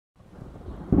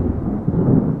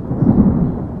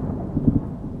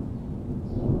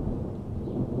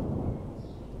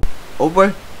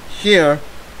over here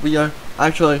we are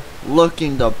actually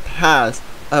looking the past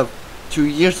of 2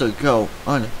 years ago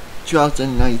on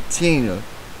 2019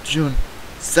 June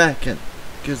 2nd,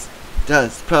 because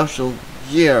that special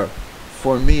year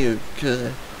for me,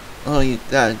 because only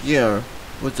that year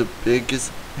was the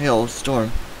biggest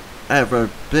hailstorm ever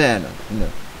been in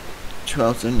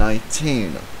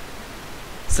 2019.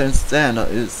 Since then,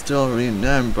 it's still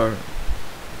remembered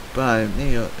by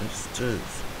me. It's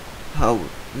just how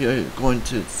we are going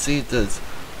to see this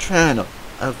trend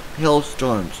of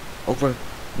hailstorms over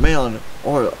mainland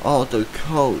or all the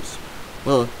coast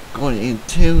will going to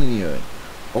continue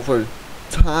over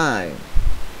time.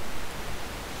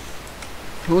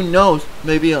 Who knows,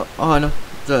 maybe on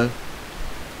the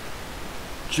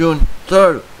June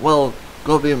 3rd will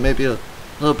go be maybe a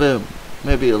little bit,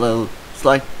 maybe a little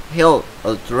slight hail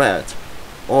threat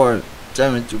or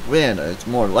damage wind. It's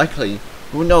more likely.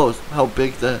 Who knows how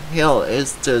big the hail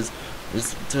is? Just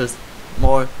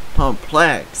more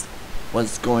complex.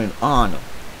 What's going on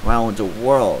around the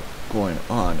world going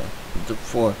on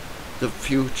for the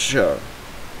future?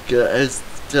 It's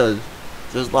just,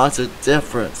 there's lots of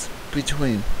difference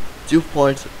between dew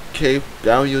points, cave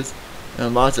values,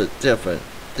 and lots of different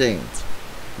things.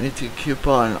 We need to keep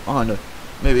on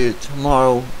maybe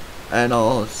tomorrow, and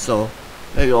also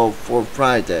maybe for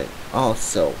Friday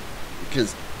also,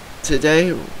 because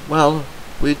today, well,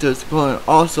 we just going to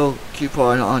also keep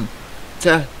on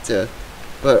tested,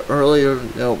 but earlier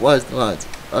there was lots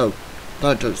of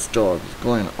thunderstorms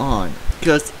going on,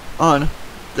 because on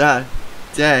that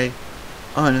day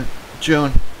on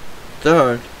June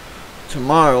 3rd,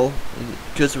 tomorrow,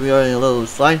 because we are in a little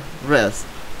slight risk,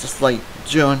 just like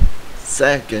June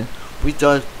 2nd, we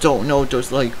just don't know,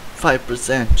 there's like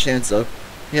 5% chance of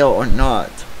hail or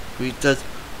not. We just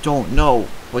don't know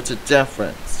what's the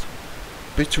difference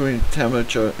between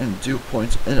temperature and dew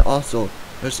points, and also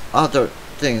there's other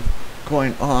things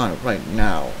going on right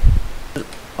now.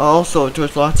 Also,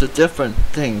 there's lots of different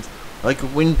things like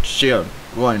wind shear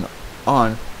going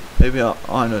on, maybe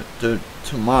on the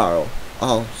tomorrow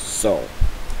also.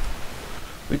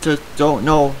 We just don't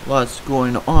know what's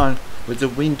going on with the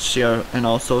wind shear and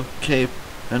also cave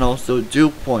and also dew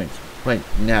points right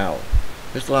now.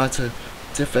 There's lots of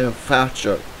different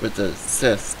factors with the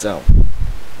system.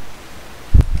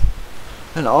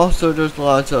 And also there's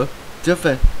lots of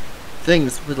different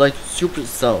things with like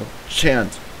supercell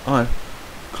chance on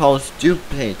college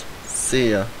duplicate. See,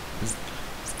 is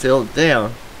still there.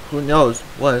 Who knows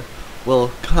what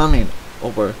will coming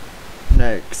over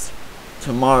next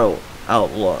tomorrow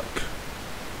outlook.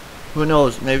 Who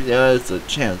knows, maybe there is a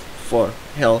chance for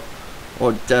hail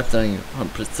or definitely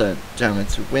 100%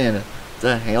 damage to wind.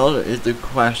 The hail is the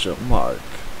question mark.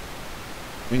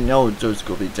 We know there's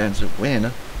going to be damage to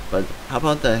wind, but how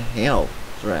about the hail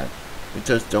threat? We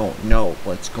just don't know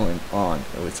what's going on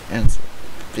with answer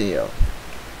field.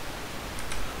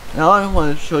 Now I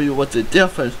want to show you what the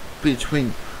difference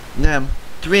between NEM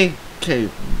 3K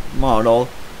model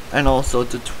and also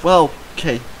the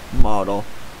 12K model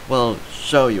will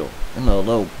show you in a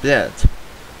little bit,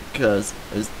 because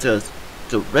it's just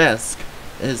the risk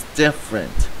is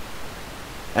different,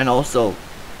 and also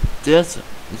this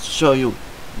will show you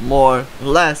more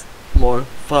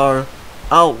far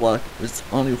outlook. It's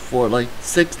only for like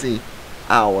 60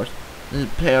 hours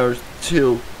compared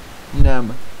to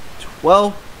NEM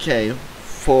 12K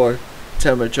for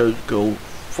temperatures go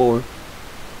for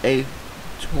a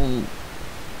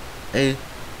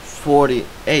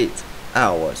 48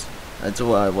 hours. That's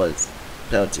what I was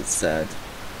about to say,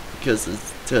 because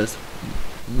it's just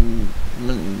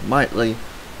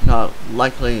not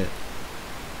likely,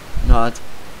 not.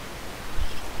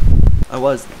 I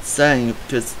was saying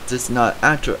because it's not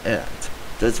accurate.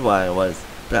 That's why I was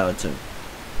about to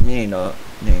mean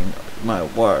my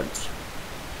words,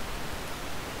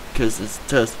 because it's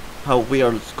just how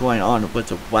weird is going on with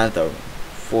the weather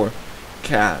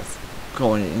forecast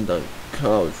going in the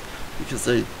coast, because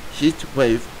the heat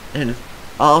wave and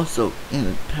also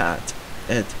impact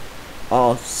it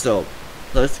also.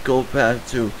 Let's go back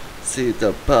to see the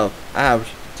above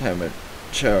average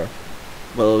temperature.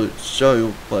 We'll show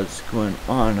you what's going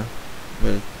on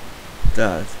with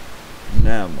that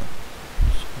NEM.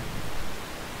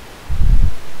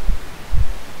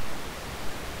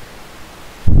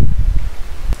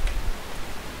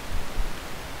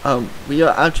 We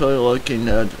are actually looking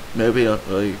at maybe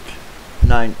like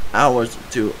 9 hours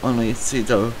to only see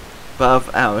the above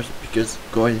average, because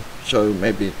going to show you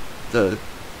maybe the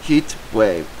heat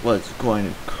wave was going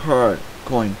to occur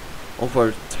going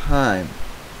over time,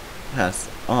 pass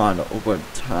on over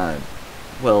time,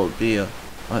 will be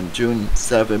on June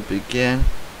 7th begin,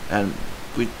 and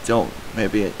we don't,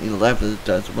 maybe at 11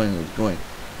 that's when it's going,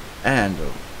 and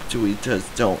we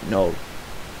just don't know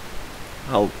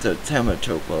how the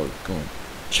temperature will going to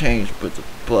change with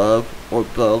above or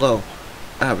below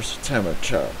average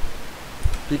temperature,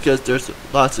 because there's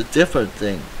lots of different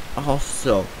things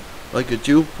also, like a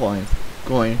dew point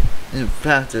going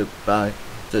impacted by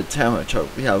the temperature.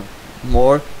 We have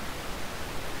more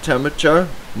temperature,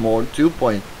 more dew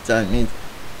point. That means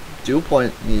dew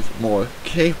point means more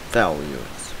K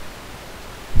values,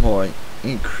 more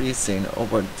increasing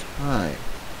over time,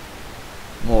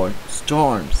 more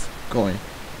storms going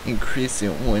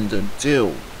increasing when the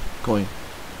dew going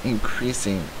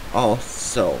increasing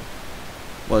also.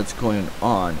 What's going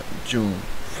on June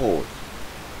 4th?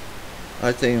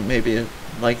 I think maybe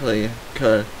likely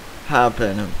could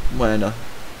happen when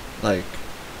like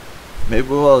maybe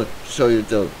we'll show you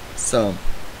some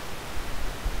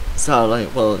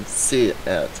satellite will see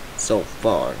it so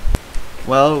far.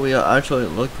 Well, we are actually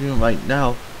looking right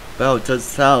now about the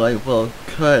satellite will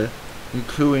could,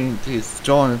 including these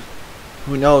storms.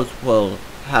 Who knows what will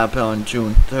happen on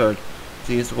June 3rd?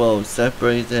 These will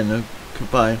separate and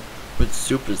combine with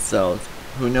supercells.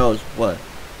 Who knows what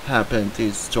happened?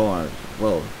 These storms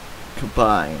will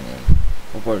combine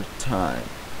over time.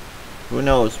 Who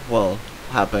knows what will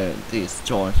happen? These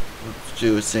storms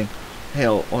producing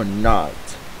hail or not?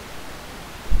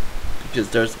 Because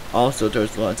there's lots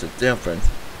of difference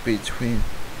between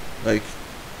like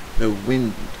the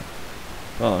wind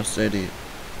velocity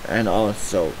and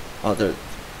also other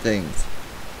things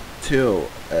to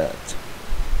it.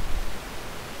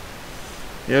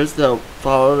 Here's the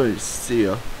follow you see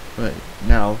right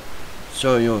now.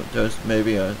 Show you there's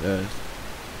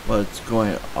what's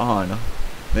going on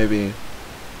maybe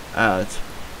at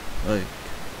like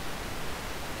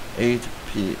 8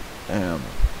 p.m.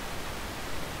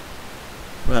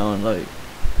 around like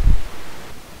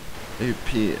 8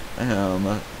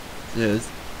 p.m. This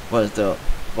was the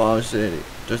velocity.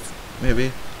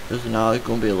 There's not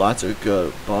gonna be lots of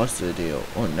good velocity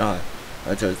or not.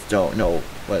 I just don't know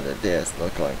what it is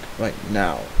look like right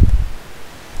now.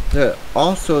 There's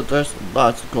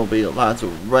gonna be lots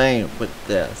of rain with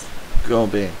this.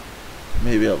 Gonna be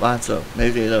maybe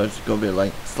there's gonna be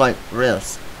like slight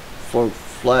risk for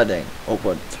flooding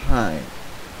over time,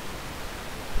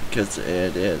 because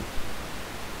it is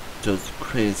just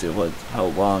crazy how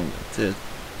long this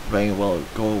rain will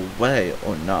go away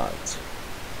or not.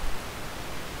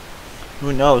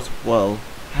 Who knows what will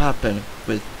happen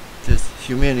with this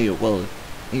humidity will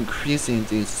increasing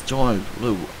these storms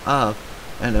blew up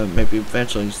and maybe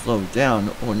eventually slow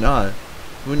down or not.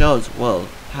 Who knows what will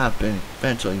happen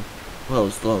eventually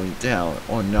will slowing down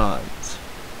or not.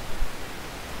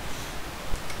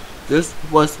 This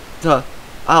was the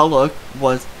outlook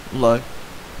was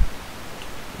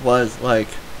like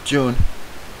June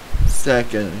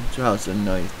 2nd,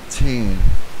 2019,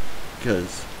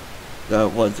 because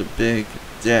that was a big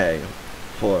day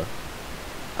for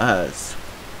us,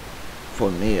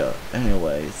 for me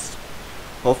anyways.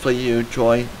 Hopefully you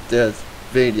enjoyed this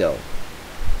video.